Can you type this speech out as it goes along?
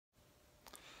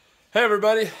Hey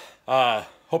everybody,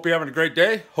 hope you're having a great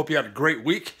day. Hope you had a great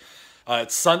week.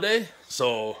 It's Sunday,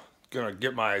 so gonna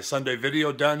get my Sunday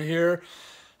video done here.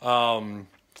 Been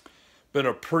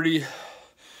a pretty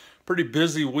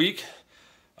busy week.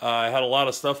 I had a lot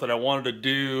of stuff that I wanted to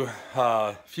do,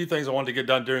 a few things I wanted to get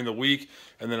done during the week,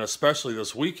 and then especially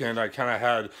this weekend, I kind of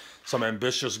had some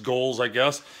ambitious goals, I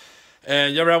guess.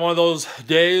 And you ever have one of those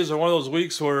days or one of those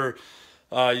weeks where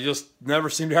you just never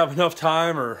seem to have enough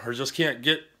time or just can't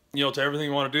get to everything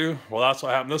you want to do? Well, that's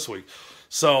what happened this week.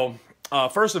 So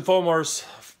first and foremost,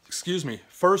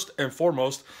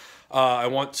 I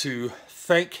want to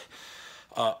thank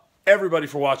everybody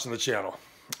for watching the channel.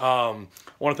 I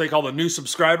want to thank all the new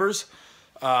subscribers.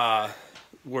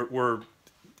 We're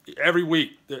every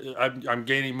week I'm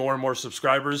gaining more and more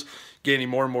subscribers, gaining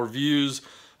more and more views.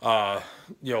 The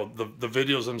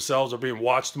videos themselves are being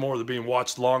watched more, they're being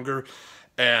watched longer,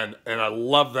 and I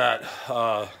love that.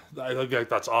 I think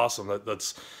that's awesome.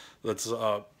 That's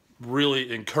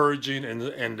really encouraging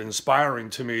and inspiring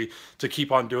to me to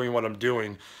keep on doing what I'm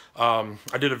doing.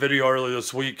 I did a video earlier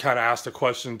this week, kind of asked a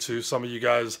question to some of you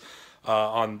guys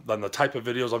on the type of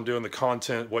videos I'm doing, the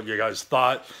content, what you guys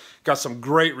thought. Got some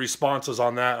great responses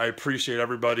on that. I appreciate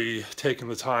everybody taking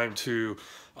the time to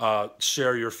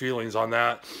share your feelings on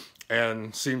that.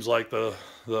 And seems like the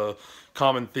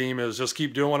common theme is just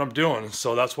keep doing what I'm doing.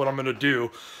 So that's what I'm going to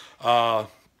do.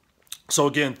 So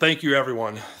again, thank you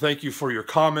everyone. Thank you for your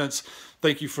comments.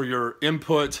 Thank you for your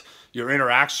input, your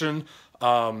interaction,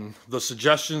 the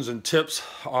suggestions and tips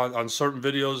on certain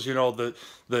videos,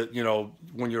 that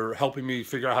when you're helping me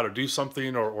figure out how to do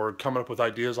something or coming up with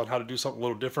ideas on how to do something a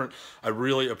little different. I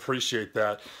really appreciate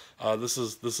that. This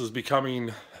is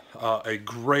becoming a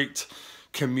great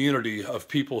community of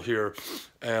people here,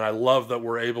 and I love that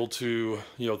we're able to,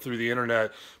 through the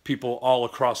internet, people all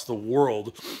across the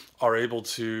world are able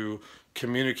to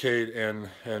communicate, and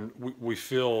we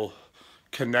feel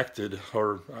connected,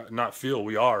 or not feel,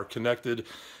 we are connected,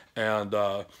 and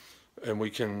we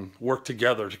can work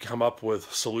together to come up with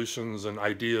solutions and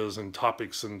ideas and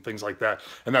topics and things like that.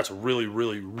 And that's really,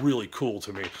 really, really cool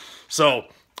to me. So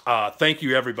thank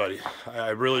you everybody.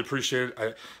 I really appreciate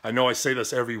it. I know I say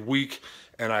this every week,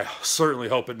 and I certainly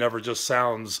hope it never just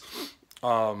sounds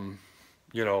like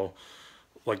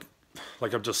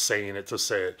I'm just saying it to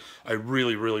say it. I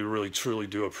really, really, really, truly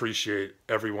do appreciate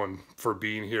everyone for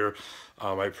being here.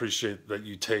 I appreciate that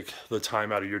you take the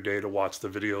time out of your day to watch the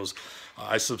videos.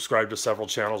 I subscribe to several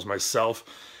channels myself,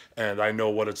 and I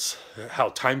know how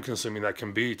time consuming that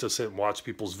can be to sit and watch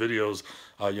people's videos.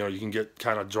 You can get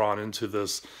kind of drawn into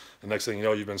this. The next thing you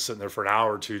know, you've been sitting there for an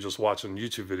hour or two just watching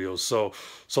YouTube videos.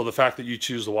 So the fact that you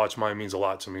choose to watch mine means a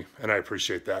lot to me, and I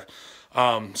appreciate that.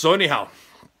 So anyhow,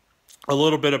 a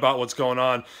little bit about what's going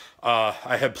on.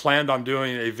 I had planned on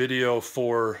doing a video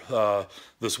for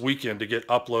this weekend to get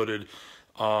uploaded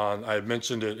on, I had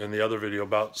mentioned it in the other video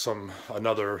about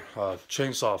another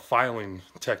chainsaw filing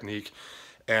technique,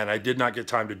 and I did not get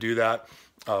time to do that.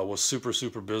 Was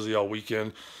super busy all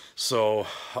weekend, so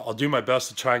I'll do my best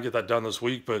to try and get that done this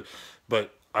week, but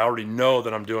I already know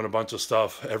that I'm doing a bunch of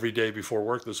stuff every day before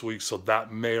work this week, so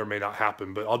that may or may not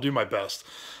happen, but I'll do my best.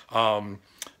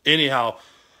 Anyhow,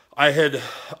 I had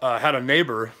had a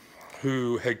neighbor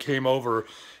who had came over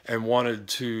and wanted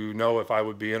to know if I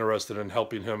would be interested in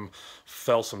helping him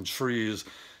fell some trees.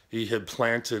 He had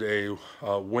planted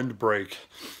a windbreak.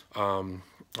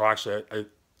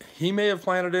 He may have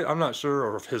planted it, I'm not sure,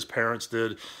 or if his parents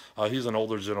did. He's an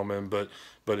older gentleman, but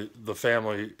it's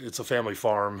a family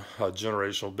farm,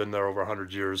 generational, been there over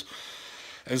 100 years.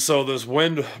 And so this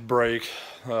windbreak,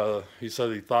 he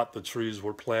said he thought the trees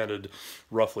were planted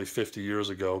roughly 50 years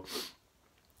ago,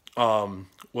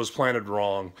 was planted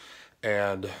wrong,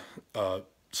 and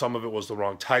some of it was the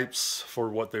wrong types for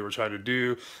what they were trying to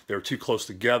do. They were too close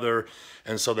together,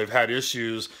 and so they've had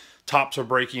issues. Tops are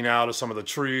breaking out of some of the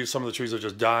trees. Some of the trees are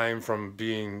just dying from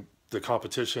being the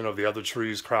competition of the other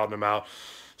trees crowding them out.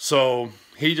 So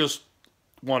he just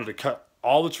wanted to cut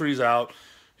all the trees out.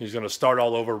 He's going to start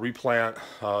all over, replant.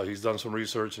 He's done some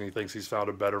research, and he thinks he's found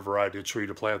a better variety of tree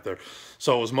to plant there.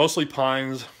 So it was mostly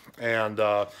pines, and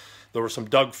there were some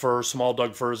Doug firs, small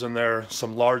Doug firs in there,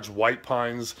 some large white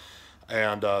pines,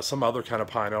 and some other kind of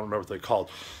pine. I don't remember what they're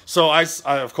called. So I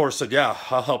of course said, yeah,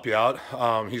 I'll help you out.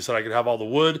 He said I could have all the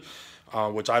wood,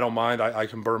 which I don't mind. I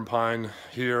can burn pine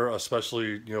here,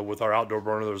 especially with our outdoor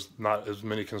burner. There's not as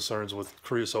many concerns with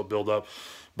creosote buildup.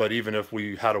 But even if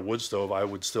we had a wood stove, I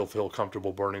would still feel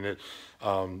comfortable burning it.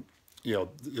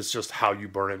 It's just how you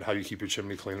burn it, how you keep your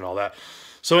chimney clean and all that.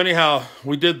 So anyhow,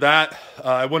 we did that.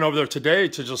 I went over there today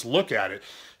to just look at it.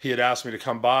 He had asked me to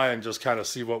come by and just kind of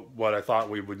see what I thought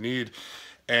we would need.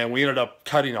 and we ended up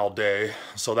cutting all day.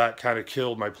 So that kind of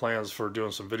killed my plans for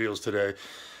doing some videos today.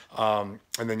 And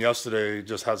then yesterday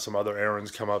just had some other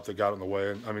errands come up that got in the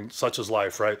way. And I mean, such is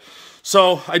life, right?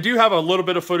 So I do have a little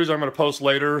bit of footage I'm going to post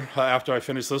later after I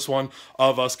finish this one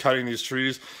of us cutting these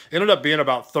trees. It ended up being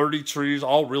about 30 trees,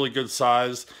 all really good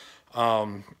size.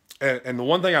 And the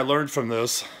one thing I learned from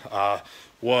this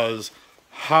was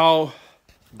how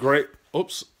great,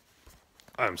 oops,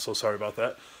 I'm so sorry about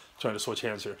that. I'm trying to switch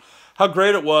hands here. How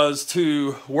great it was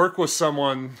to work with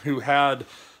someone who had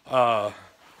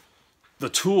the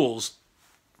tools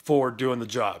for doing the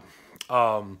job.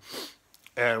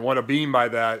 And what I mean by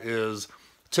that is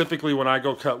typically when I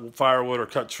go cut firewood or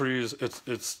cut trees,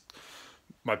 it's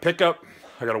my pickup,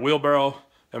 I got a wheelbarrow,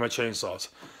 and my chainsaws.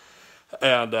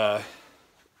 And,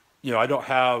 you know, I don't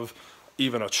have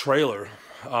even a trailer,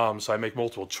 so I make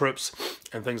multiple trips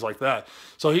and things like that.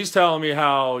 So he's telling me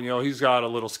how, you know, he's got a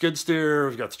little skid steer,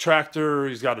 he's got the tractor,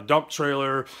 he's got a dump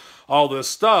trailer, all this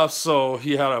stuff. So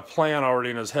he had a plan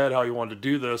already in his head how he wanted to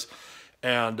do this.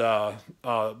 And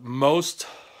most,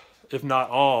 if not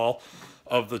all,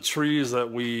 of the trees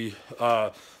that we,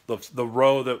 the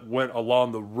row that went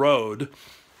along the road,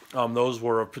 those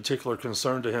were of particular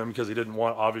concern to him because he didn't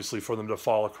want, obviously, for them to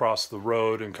fall across the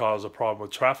road and cause a problem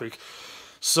with traffic.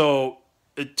 So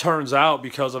it turns out,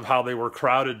 because of how they were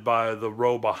crowded by the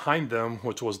row behind them,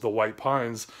 which was the white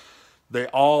pines, they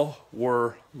all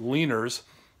were leaners,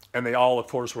 and they all, of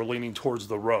course, were leaning towards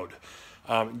the road.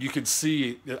 You could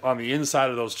see on the inside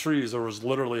of those trees, there was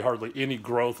literally hardly any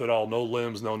growth at all, no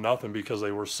limbs, no nothing, because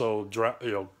they were so,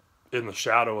 you know, in the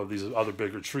shadow of these other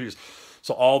bigger trees.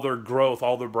 So all their growth,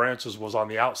 all their branches was on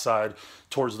the outside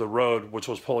towards the road, which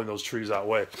was pulling those trees that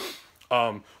way.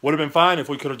 Would have been fine if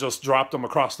we could have just dropped them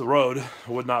across the road. It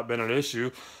would not have been an issue.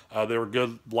 They were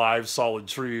good, live, solid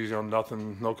trees, you know,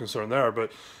 nothing, no concern there.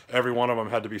 But every one of them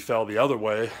had to be felled the other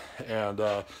way. And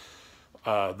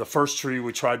the first tree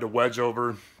we tried to wedge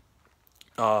over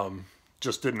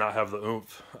just did not have the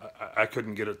oomph. I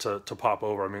couldn't get it to pop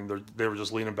over. I mean, they were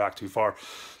just leaning back too far.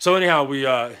 So anyhow, we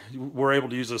were able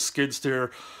to use a skid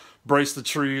steer, brace the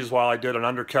trees while I did an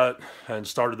undercut and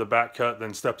started the back cut,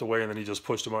 then stepped away, and then he just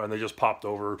pushed them, and they just popped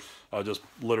over, just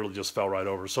literally just fell right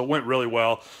over. So it went really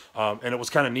well, and it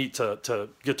was kind of neat to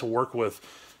get to work with,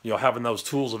 you know, having those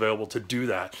tools available to do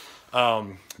that.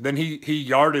 Then he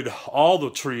yarded all the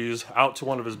trees out to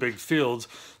one of his big fields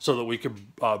so that we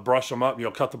could brush them up, you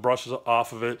know, cut the brushes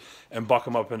off of it and buck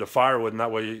them up into firewood. And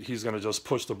that way he's going to just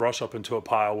push the brush up into a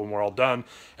pile when we're all done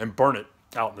and burn it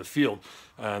out in the field.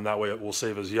 And that way it will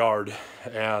save his yard.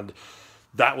 And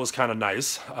that was kind of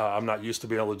nice. I'm not used to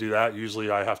being able to do that. Usually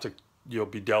I have to, you know,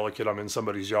 be delicate. I'm in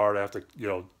somebody's yard. I have to, you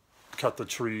know, cut the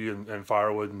tree and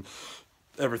firewood and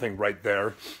everything right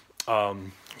there.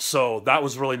 So that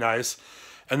was really nice.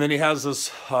 And then he has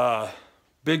this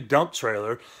big dump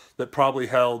trailer that probably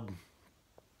held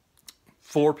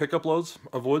 4 pickup loads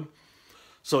of wood.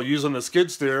 So using the skid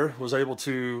steer, was able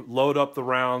to load up the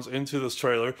rounds into this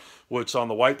trailer, which on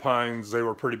the white pines, they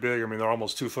were pretty big. I mean, they're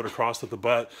almost 2 foot across at the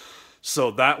butt. So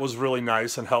that was really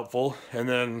nice and helpful. And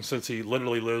then since he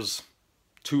literally lives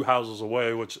 2 houses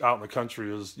away, which out in the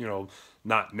country is, you know,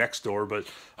 not next door, but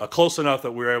close enough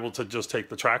that we were able to just take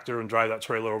the tractor and drive that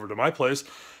trailer over to my place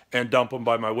and dump them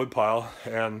by my wood pile,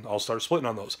 and I'll start splitting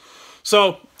on those.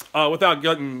 So without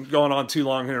going on too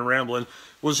long here and rambling,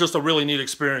 it was just a really neat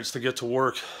experience to get to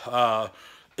work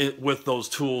with those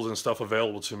tools and stuff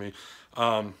available to me.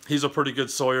 He's a pretty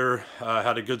good sawyer,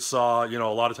 had a good saw. You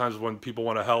know, a lot of times when people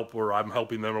want to help or I'm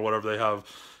helping them or whatever, they have,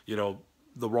 you know,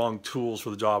 the wrong tools for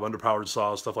the job, underpowered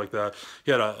saws, stuff like that.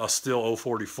 He had a Stihl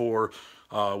 044,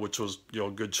 which was, you know,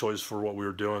 a good choice for what we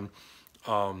were doing.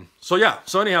 So yeah,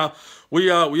 so anyhow,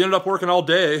 we ended up working all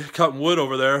day cutting wood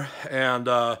over there, and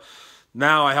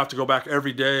now I have to go back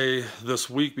every day this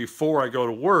week before I go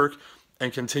to work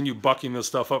and continue bucking this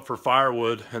stuff up for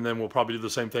firewood, and then we'll probably do the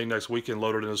same thing next week and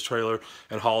load it in his trailer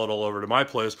and haul it all over to my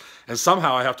place. And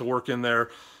somehow I have to work in there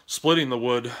splitting the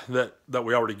wood that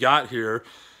we already got here,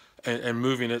 and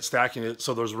moving it, stacking it,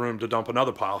 so there's room to dump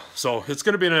another pile. So it's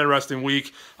going to be an interesting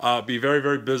week, be very,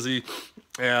 very busy,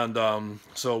 and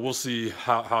so we'll see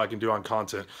how I can do on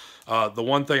content. The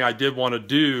one thing I did want to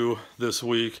do this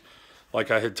week,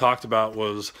 like I had talked about,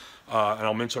 was, and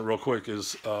I'll mention it real quick,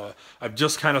 is I've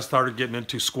just kind of started getting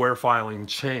into square filing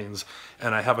chains,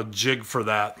 and I have a jig for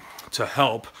that to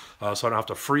help, so I don't have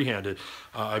to freehand it.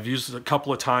 I've used it a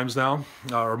couple of times now,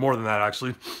 or more than that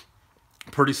actually.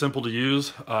 Pretty simple to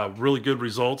use, really good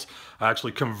results. I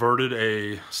actually converted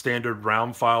a standard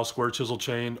round file square chisel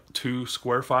chain to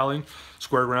square round,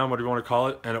 whatever you want to call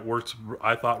it, and it worked,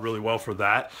 I thought, really well for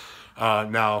that.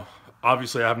 Now,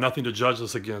 obviously I have nothing to judge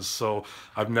this against, so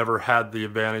I've never had the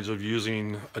advantage of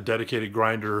using a dedicated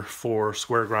grinder for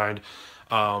square grind.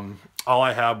 All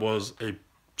I had was a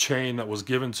chain that was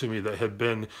given to me that had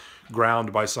been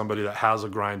ground by somebody that has a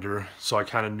grinder, so I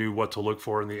kind of knew what to look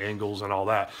for in the angles and all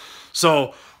that.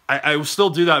 So I will still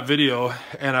do that video,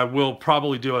 and I will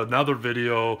probably do another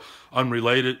video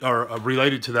unrelated or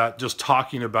related to that, just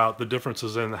talking about the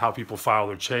differences in how people file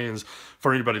their chains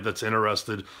for anybody that's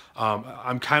interested.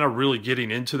 I'm kind of really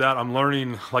getting into that. I'm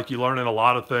learning, like you learn in a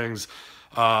lot of things,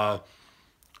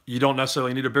 you don't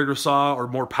necessarily need a bigger saw or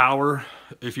more power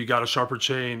if you got a sharper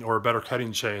chain or a better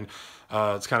cutting chain.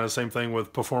 It's kind of the same thing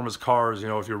with performance cars. You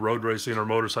know, if you're road racing or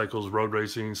motorcycles, road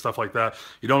racing, stuff like that,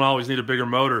 you don't always need a bigger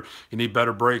motor. You need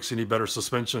better brakes, you need better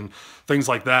suspension, things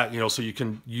like that, you know, so you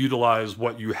can utilize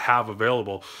what you have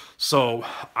available. So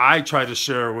I try to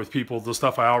share with people the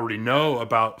stuff I already know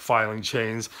about filing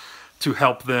chains to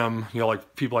help them, you know,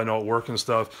 like people I know at work and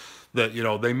stuff, that, you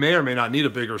know, they may or may not need a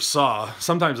bigger saw.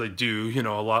 Sometimes they do, you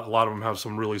know, a lot of them have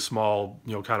some really small,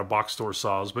 you know, kind of box store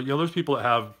saws, but, you know, there's people that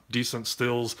have decent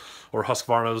Stills or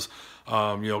Husqvarnas,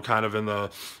 you know, kind of in the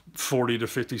 40 to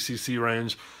 50 cc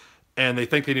range, and they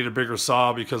think they need a bigger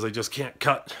saw because they just can't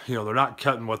cut, you know, they're not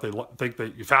cutting what they think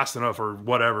that you fast enough or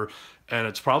whatever, and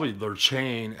it's probably their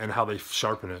chain and how they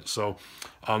sharpen it. So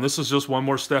this is just one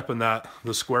more step in that.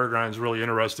 The square grind is really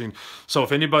interesting. So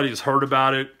if anybody's heard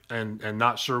about it and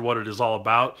not sure what it is all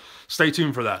about, stay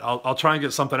tuned for that. I'll try and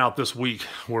get something out this week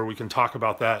where we can talk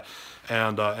about that.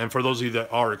 And for those of you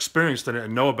that are experienced in it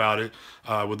and know about it,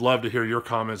 I would love to hear your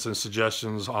comments and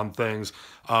suggestions on things.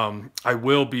 I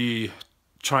will be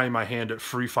trying my hand at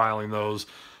free filing those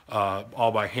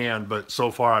all by hand, but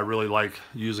so far I really like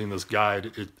using this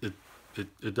guide.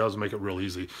 It does make it real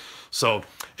easy. So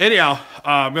anyhow,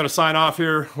 I'm going to sign off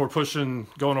here. We're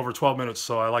going over 12 minutes,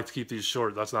 so I like to keep these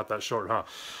short. That's not that short,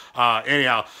 huh?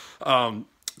 Anyhow,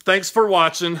 thanks for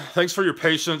watching. Thanks for your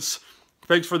patience.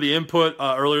 Thanks for the input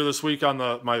earlier this week on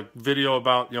my video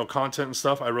about, you know, content and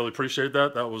stuff. I really appreciate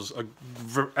that. That was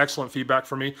excellent feedback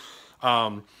for me.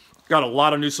 Got a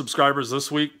lot of new subscribers this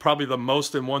week, probably the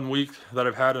most in 1 week that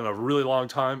I've had in a really long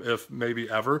time, if maybe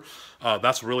ever.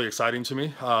 That's really exciting to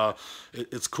me.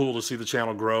 It's cool to see the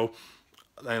channel grow.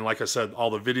 And like I said, all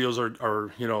the videos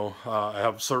are you know, I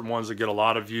have certain ones that get a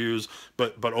lot of views,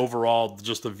 but overall,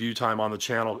 just the view time on the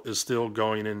channel is still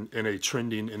going in a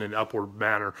trending, in an upward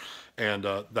manner. And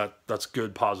that's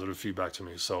good, positive feedback to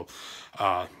me. So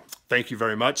thank you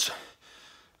very much.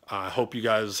 I hope you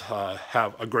guys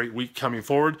have a great week coming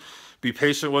forward. Be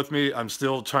patient with me. I'm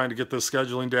still trying to get this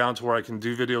scheduling down to where I can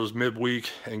do videos midweek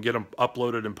and get them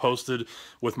uploaded and posted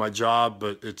with my job,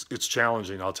 but it's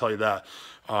challenging, I'll tell you that.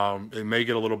 It may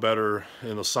get a little better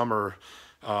in the summer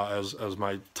as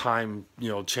my time, you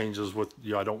know, changes with,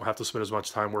 you know, I don't have to spend as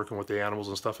much time working with the animals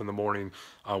and stuff in the morning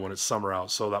when it's summer out,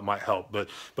 so that might help. But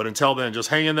until then, just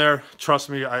hang in there. Trust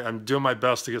me, I'm doing my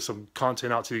best to get some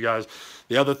content out to you guys.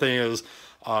 The other thing is,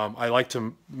 I like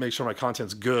to make sure my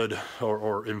content's good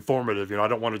or informative. You know, I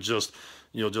don't want to just,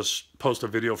 you know, just post a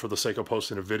video for the sake of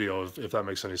posting a video, if that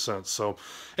makes any sense. So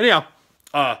anyhow,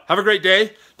 have a great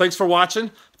day. Thanks for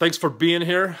watching. Thanks for being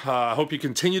here. I hope you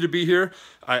continue to be here.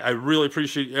 I really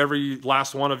appreciate every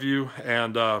last one of you,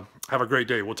 and have a great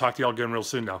day. We'll talk to y'all again real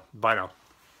soon now. Bye now.